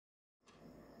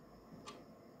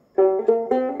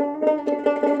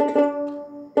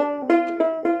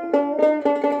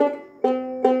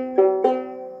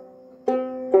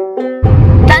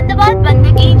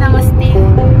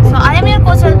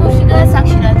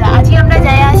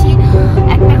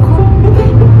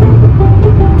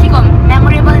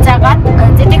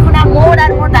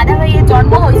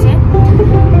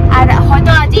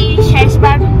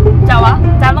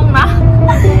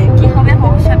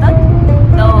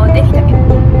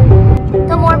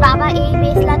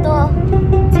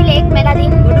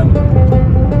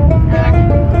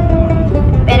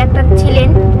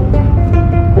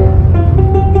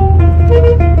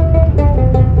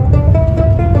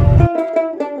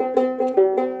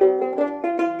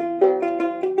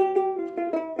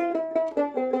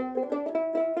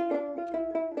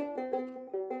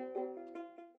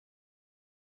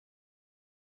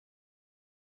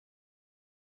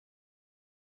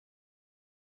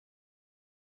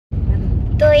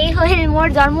তো এই হল মোর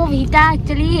জন্ম ভিটা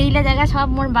একচুয়ালি এইলা জায়গা সব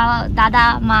মোর বাবা দাদা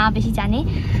মা বেশি জানে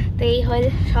তো এই হল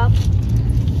সব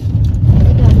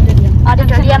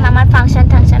অডিটোরিয়াম আমার ফাংশন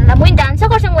টাংশন মুই ডান্সও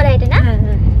করছং বলে এটা না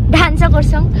ডান্সও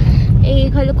করছং এই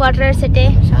হল কোয়ার্টার সেটে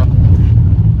সব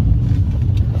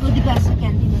ওদিকে আছে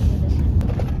ক্যান্টিন আছে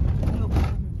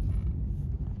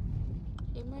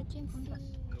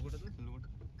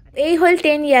এই হল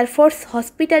 10 এয়ারফোর্স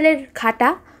হসপিটালের খাটা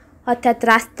অর্থাৎ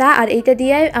রাস্তা আর এইটা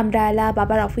দিয়ে আমরা এলা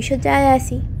বাবার অফিসে যাই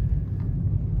আসি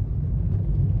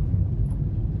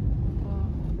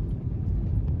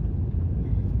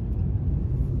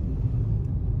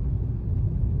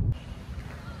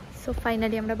সো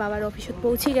ফাইনালি আমরা বাবার অফিসে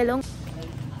পৌঁছে গেলাম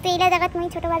তো এইটা জায়গা তুমি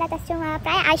ছোটবেলাতে আসছো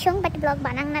প্রায় আইসং বাট ব্লগ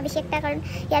বানাং না বেশি একটা কারণ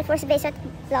এয়ারফোর্স বেসত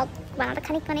ব্লগ বানাতে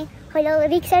খানিক মানে হইলেও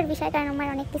রিক্সের বিষয় কারণ আমার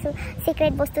অনেক কিছু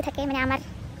সিক্রেট বস্তু থাকে মানে আমার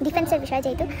ডিফেন্সের বিষয়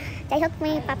যেহেতু যাই হোক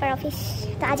মুই পাপার অফিস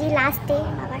তো আজই লাস্ট ডে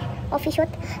বাবার অফিসত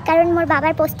কারণ মোর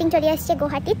বাবার পোস্টিং চলে আসছে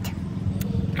গুয়াহাটিত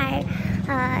আর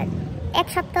এক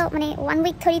সপ্তাহ মানে 1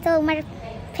 উইক ধরে তো আমার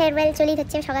ফেয়ারওয়েল চলি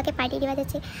হচ্ছে সবাইকে পার্টি দিবা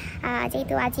যাচ্ছে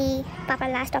যেহেতু আজই পাপার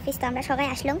লাস্ট অফিস তো আমরা সবাই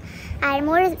আসলাম আর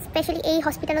মোর স্পেশালি এই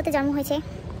হসপিটালতে জন্ম হয়েছে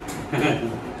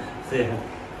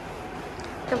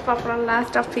তো পাপার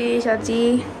লাস্ট অফিস আজই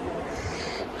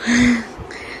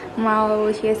মা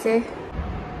বসিয়েছে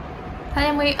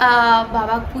তাহলে মুই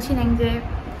বাবা পুছি নেন যে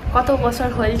কত বছর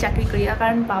হল চাকরি করিয়া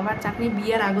কারণ বাবার চাকরি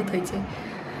বিয়ের আগত হয়েছে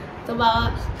তো বাবা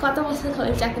কত বছর হল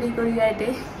চাকরি করিয়া এতে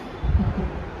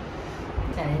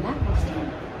জানি না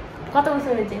কত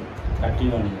বছর হয়েছে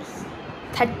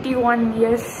 31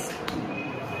 ইয়ার্স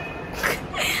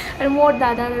আর মোর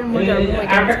দাদার মোর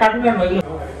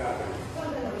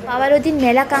বাবার ওদিন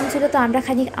মেলা কাম ছিল তো আমরা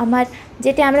খানি আমার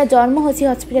যেটা আমরা জন্ম হয়েছি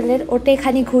হসপিটালের ওটাই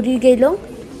খানি ঘুরি গেল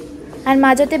আর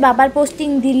মাঝতে বাবার পোস্টিং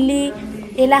দিল্লি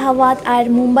এলাহাবাদ আর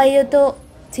মুম্বাইও তো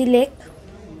ছিলে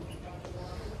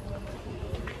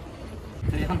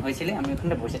যখন হয়েছিল আমি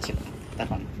ওখানে বসেছিলাম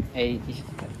তখন এই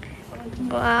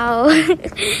ওয়াও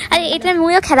আরে এটা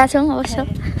মুইও খেলাছং অবশ্য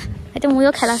এটা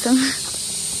মুইও খেলাছং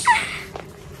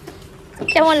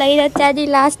কেমন লাগে যাচ্ছে আজ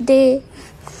লাস্ট ডে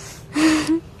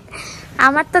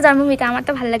আমার তো জন্মভূমিটা আমার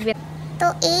তো ভালো লাগবে তো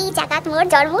এই জায়গাত মোর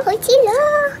জন্ম হয়েছিল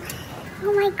ও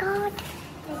মাই গড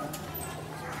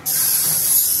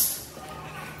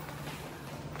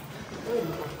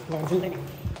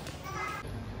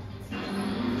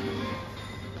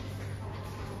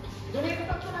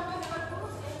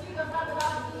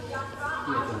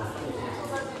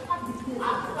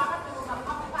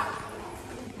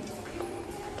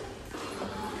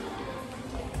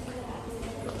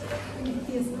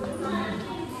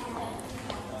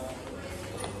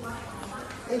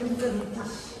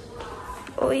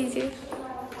ওই যে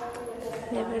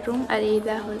রুম আর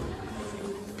এইটা হল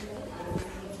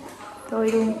তো ওই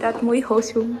রুমটাত মুই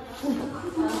হসুম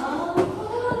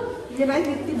যে ভাই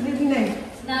দিদি নাই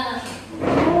না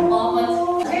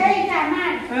এইটা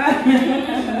আমার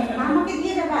আমাকে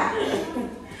দিয়ে দেবা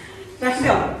রাখি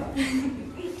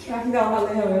দাও ভালো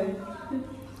হবে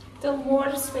তো মোর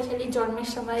স্পেশালি জন্মের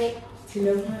সময় ছিল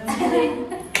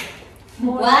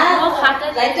মোর হাতে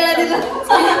লাইট জ্বালা দিল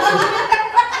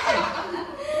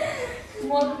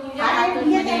মোর নিজে হাতে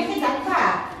দিয়ে দেখতে যাবা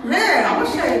হ্যাঁ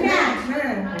অবশ্যই হ্যাঁ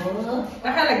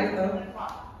দেখা লাগবে তো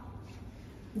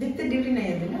দেখতে ডিউটি নাই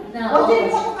হবে না ওই যে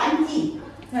কত কাঞ্চি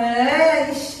হ্যাঁ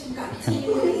কাঞ্চি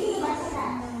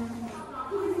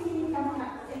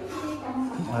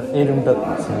আর এই রুমটা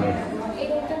ছিল এই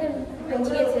রুমটাতে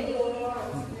কাঞ্চি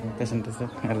পেশেন্ট আছে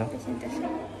হ্যালো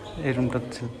এই রুমটা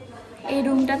ছিল এই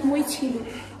রুমটাত মুই ছিল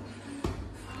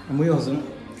মুই হসুম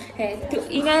হ্যাঁ তো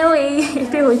ইনায়ও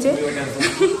এটাই হয়েছে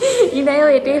ইনায়ও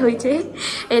এটাই হয়েছে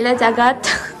এলা জাগাত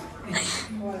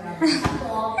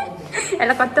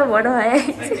এলা কত বড় হয়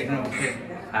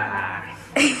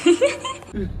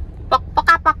পক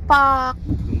পকা পক পক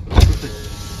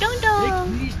টং টং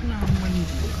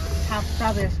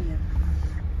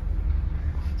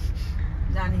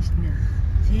জানিস না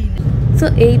সো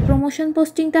এই প্রমোশন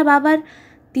পোস্টিংটা বাবার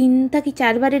 3 থেকে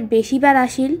 4 বারের বেশিবার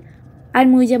আসিল আর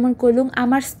মুই যেমন কইলুম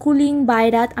আমার স্কুলিং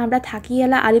বাইরাত আমরা থাকি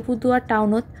এলা আলিপুরদুয়ার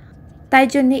টাউনত তাই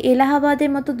জন্য এলাহাবাদের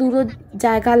মতো দূর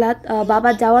জায়গালাত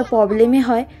বাবার যাওয়ার প্রবলেমে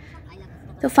হয়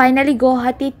তো ফাইনালি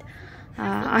গুয়াহাটিত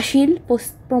আসিল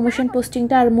প্রমোশন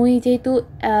পোস্টিংটা আর মুই যেহেতু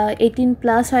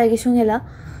 18+ হয়ে গেছুং এলা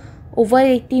ওভার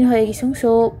 18 হয়ে গেছুং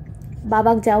সো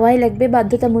বাবাক যাওয়াই লাগবে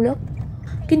বাধ্যতামূলক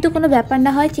কিন্তু কোনো ব্যাপার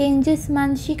না হয় চেঞ্জেস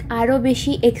মানসিক আরও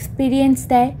বেশি এক্সপিরিয়েন্স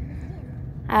দেয়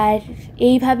আর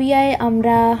এইভাবেই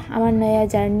আমরা আমার নয়া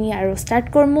জার্নি আরও স্টার্ট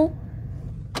করবো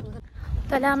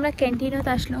তাহলে আমরা ক্যান্টিনত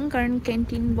আসলাম কারণ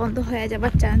ক্যান্টিন বন্ধ হয়ে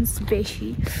যাবার চান্স বেশি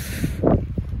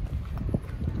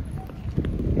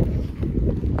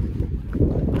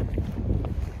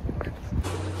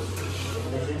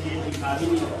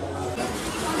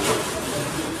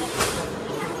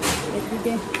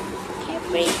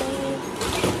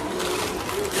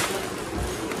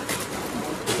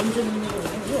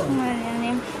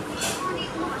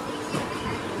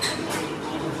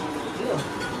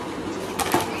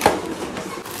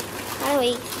আর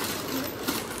ওই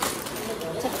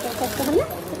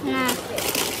না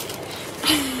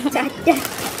चारटा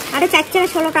अरे चार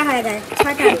 16टा हो जाए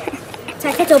 6टा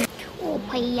 4टा 24। ओ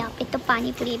भाई यहाँ पे तो पानी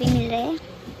पूरी भी मिल रहे हैं।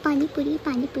 पानी पूरी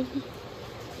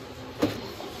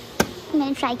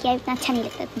मैंने ट्राई किया, इतना अच्छा नहीं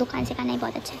लगता, दुकान से खाना ही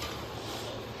बहुत अच्छा है।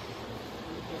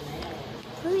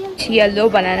 येलो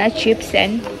बनाना चिप्स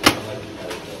एंड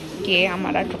ये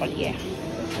हमारा ट्रॉली है।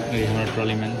 ये हमारा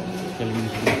ट्रॉली मैन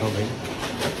हो गई।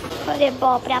 अरे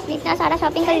बाप रे, आपने इतना सारा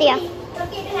शॉपिंग कर लिया?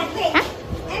 हाँ?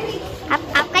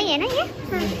 आपका ही है ना ये?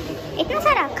 हाँ। इतना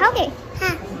सारा खाओगे?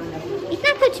 हाँ।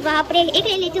 इतना कुछ, बाप रे, एक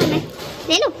ले लेती हूँ मैं।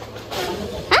 ले लो।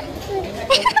 हाँ?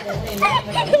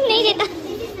 नहीं देता।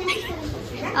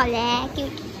 ओले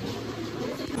क्यूट।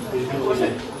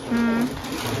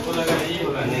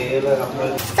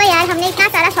 तो यार हमने इतना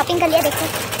सारा शॉपिंग कर लिया, देखो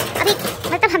अभी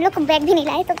मतलब हम लोग बैग भी नहीं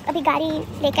लाए, तो अभी गाड़ी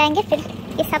लेके आएंगे फिर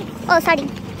ये सब। ओ सॉरी।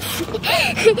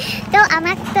 तो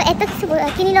আমার তো এত কিছু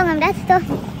কিনিলাম আমরা, তো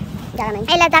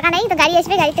জায়গা নাই, তো গাড়ি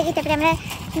আসবে, গাড়ি থেকে তারপরে আমরা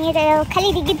নিয়ে খালি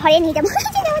ডিগ্গি ভরে নিয়ে যাবো।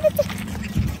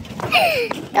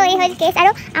 তো এই হল কেস। আর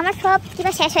আমার সব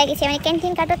কিবা শেষ হয়ে গেছে, মানে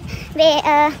ক্যান্টিন কার্ডত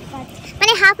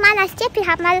মানে হাফ মাল আসছে, ফির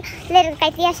হাফ মালের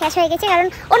ক্রাইটেরিয়া শেষ হয়ে গেছে, কারণ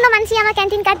অন্য মানুষই আমার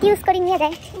ক্যান্টিন কার্ড ইউজ করে নিয়ে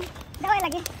যায়, দেওয়াই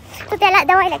লাগে, তো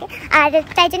দেওয়াই লাগে। আর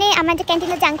তাই জন্যে আমার যে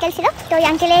ক্যান্টিনের যে আঙ্কেল ছিল, তো ওই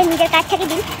আঙ্কেলের নিজের কার্ড থেকে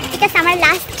দিন, ঠিক আছে, আমার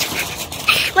লাস্ট,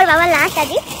 মোর বাবার লাস্ট আজ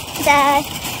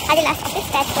लास्ट ऑफिस,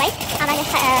 दैट्स व्हाई हमारे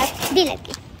दिल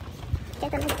लगी।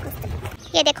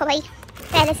 ये देखो भाई,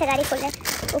 पहले से गाड़ी खोल रहे,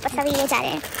 ऊपर सभी ये जा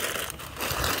रहे हैं।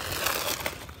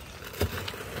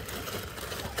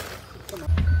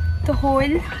 तो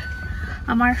होल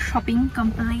हमार शॉपिंग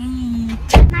कंप्लीट।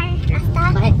 हमारे रास्ता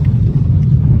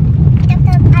तब तो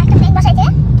আর একটা প্লেন বসাইছে,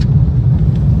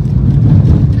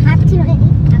 হাত ছিল রেডি,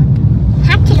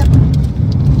 হাত ছিল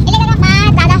এলাকা মা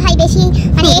দাদা ভাই বেশি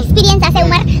মানে এক্সপেরিয়েন্স আছে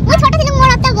উমার। মই ছোট ছিলাম, মোর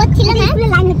অত বোধ ছিল না। স্কুলে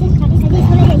লাইন হচ্ছে,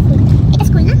 স্কুলে যাইছি, এটা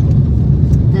স্কুল না?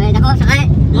 দেখো সকালে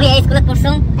মই এই স্কুলে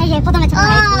পড়ছম, এই যে প্রথমে ছোট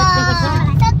স্কুলে পড়ছম,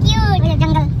 সো কিউট, ওই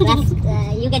জঙ্গল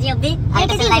ইউকেজি অবধি। আর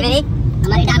এটা লাইব্রেরি,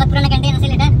 আমার এটা আগত পুরানা ক্যান্টিন আছে,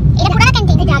 এটা পুরানা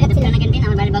ক্যান্টিন, এটা আগত পুরানা ক্যান্টিন,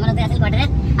 আমার বাড়ির বাগলতে আছে কোয়ার্টারে।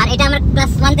 আর এটা আমরা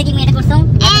ক্লাস 1 থেকে আমি এটা করছম,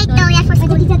 এই তো এয়ার ফোর্স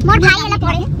স্কুল। মোর ভাই এলা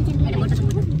পড়ে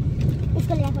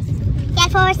স্কুলে, এয়ার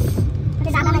ফোর্স,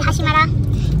 ওটা দাদা ভাই হাসিমারা,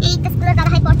 এই তো স্কুলে দাদা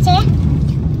ভাই পড়ছে।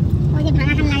 ওই যে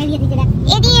ভাঙা খান লাগিয়ে দিয়ে দিতে,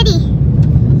 এডি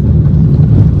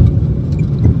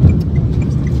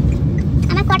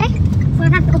আমার কোয়ার্টার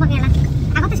পুরোটা উপরে গেল,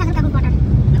 আগতে সাগর কাকুর কোয়ার্টার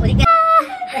ওদিকে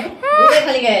ঘুরে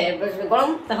খালি গে গরম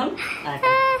তখন।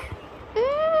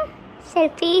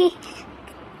 सेल्फी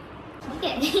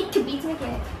क्या है? एक बीच में क्या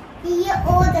है? ये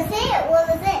ओ जैसे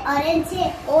ऑरेंज है,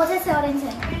 ओ जैसे ऑरेंज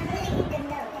है।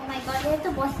 ओह माय गॉड, ये तो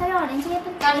बहुत सारे ऑरेंज है। तो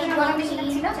 1 2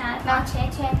 3 4 5 6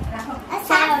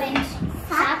 7 ऑरेंज,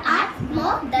 7 8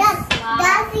 9 10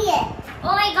 10 ही है।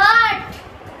 Oh my God,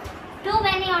 to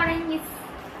many oranges.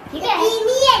 ठीक है, तीन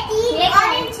ही है, 3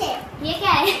 ऑरेंज है। ये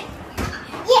क्या है?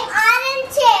 ये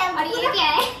ऑरेंज है। और ये क्या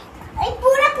है? ये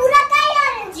पूरा का ही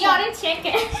ऑरेंज है। ये ऑरेंज शेक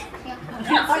है।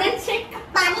 ऑरेंज शेक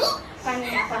पानी।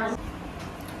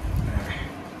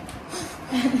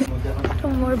 তো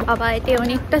মোর বাবা এটা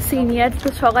অনেকটা সিনিयर, तो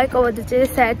সবাই কব দিচ্ছে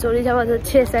স্যার চলে যাওয়া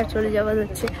যাচ্ছে, স্যার চলে যাওয়া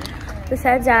যাচ্ছে। तो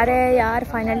सर जा रहे हैं यार,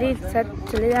 फाइनली सर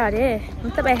चले जा रहे हैं,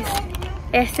 मतलब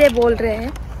ऐसे बोल रहे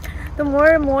हैं। तो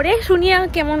मोरे सुनिए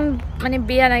केमन माने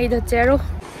बेया नहीं হচ্ছে আরো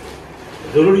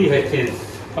जरूरी है चेंज।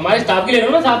 हमारे स्टाफ के ले लो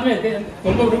ना साथ में,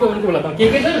 उनको बुलाता हूँ।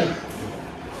 ठीक है सर,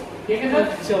 ठीक है सर।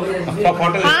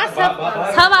 हाँ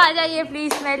सब आ जाइए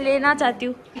प्लीज, मैं लेना चाहती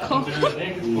हूँ।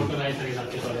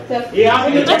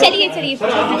 चलिए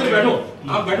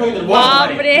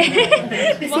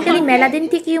বেসিক্যালি মেলা দিন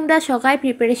থেকে আমরা সবাই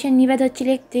প্রিপারেশন নিবাদ হচ্ছিল,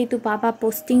 যেহেতু বাবা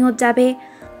পোস্টিংও যাবে।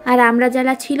 আর আমরা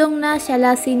যারা ছিলাম না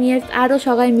সেলা সিনিয়র আরও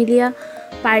সবাই মিলিয়া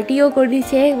পার্টিও করে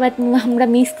দিছে, বাট আমরা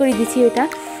মিস করে দিছি ওটা।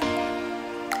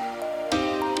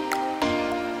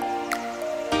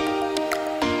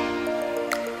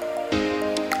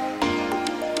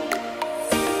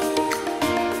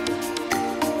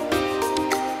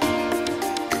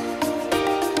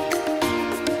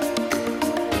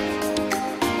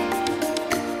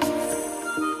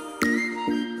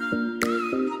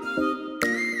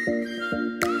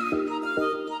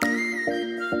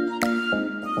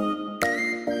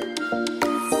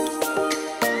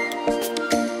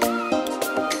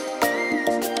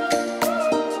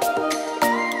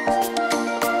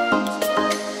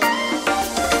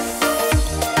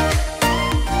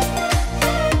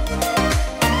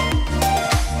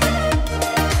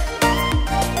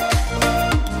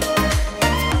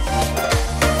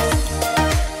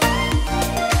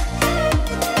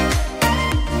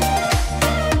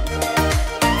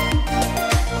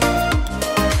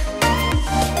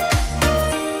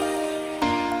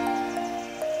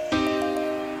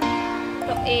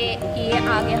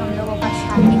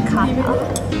 খাতা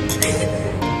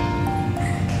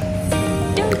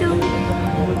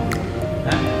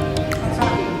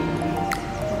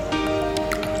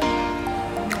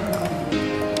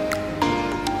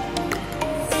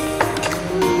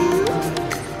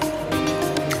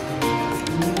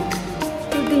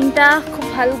দিনটা খুব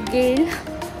ভালো গেল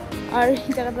আর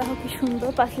এই জায়গাটা দেখো কি সুন্দর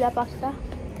পাতলা পাকটা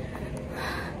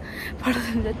ফটো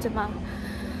তুলে যাচ্ছে মা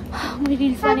আমি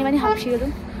রিলস বানিয়ে হাঁপসে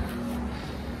গেলাম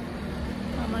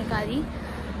আমার গাড়ি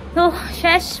তো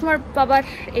শেষ মোর বাবার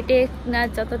এটে না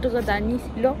যতটুকু জার্নি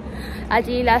ছিল আজ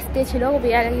এই লাস্টে ছিল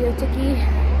বিয়ার আগে হচ্ছে কি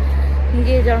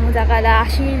নিজের জন্ম জায়গাটা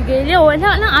আসির গেলে ওটা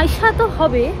না আয়সা তো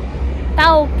হবে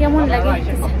তাও কেমন লাগে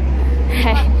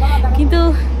হ্যাঁ কিন্তু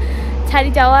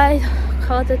ছাড়ি যাওয়ায়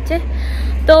খাওয়া হচ্ছে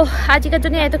তো আজকের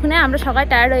জন্য এতক্ষণে আমরা সবাই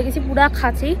টায়ার্ড হয়ে গেছি পুরা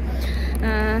খাচ্ছি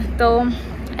তো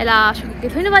এলা সবাইকে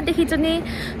ধন্যবাদ দেখির জন্য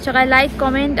সবাই লাইক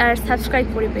কমেন্ট আর সাবস্ক্রাইব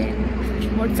করবেন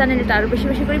মোর চ্যানেলটা আরও বেশি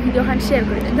বেশি করে ভিডিও খান শেয়ার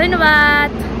করবেন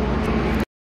ধন্যবাদ।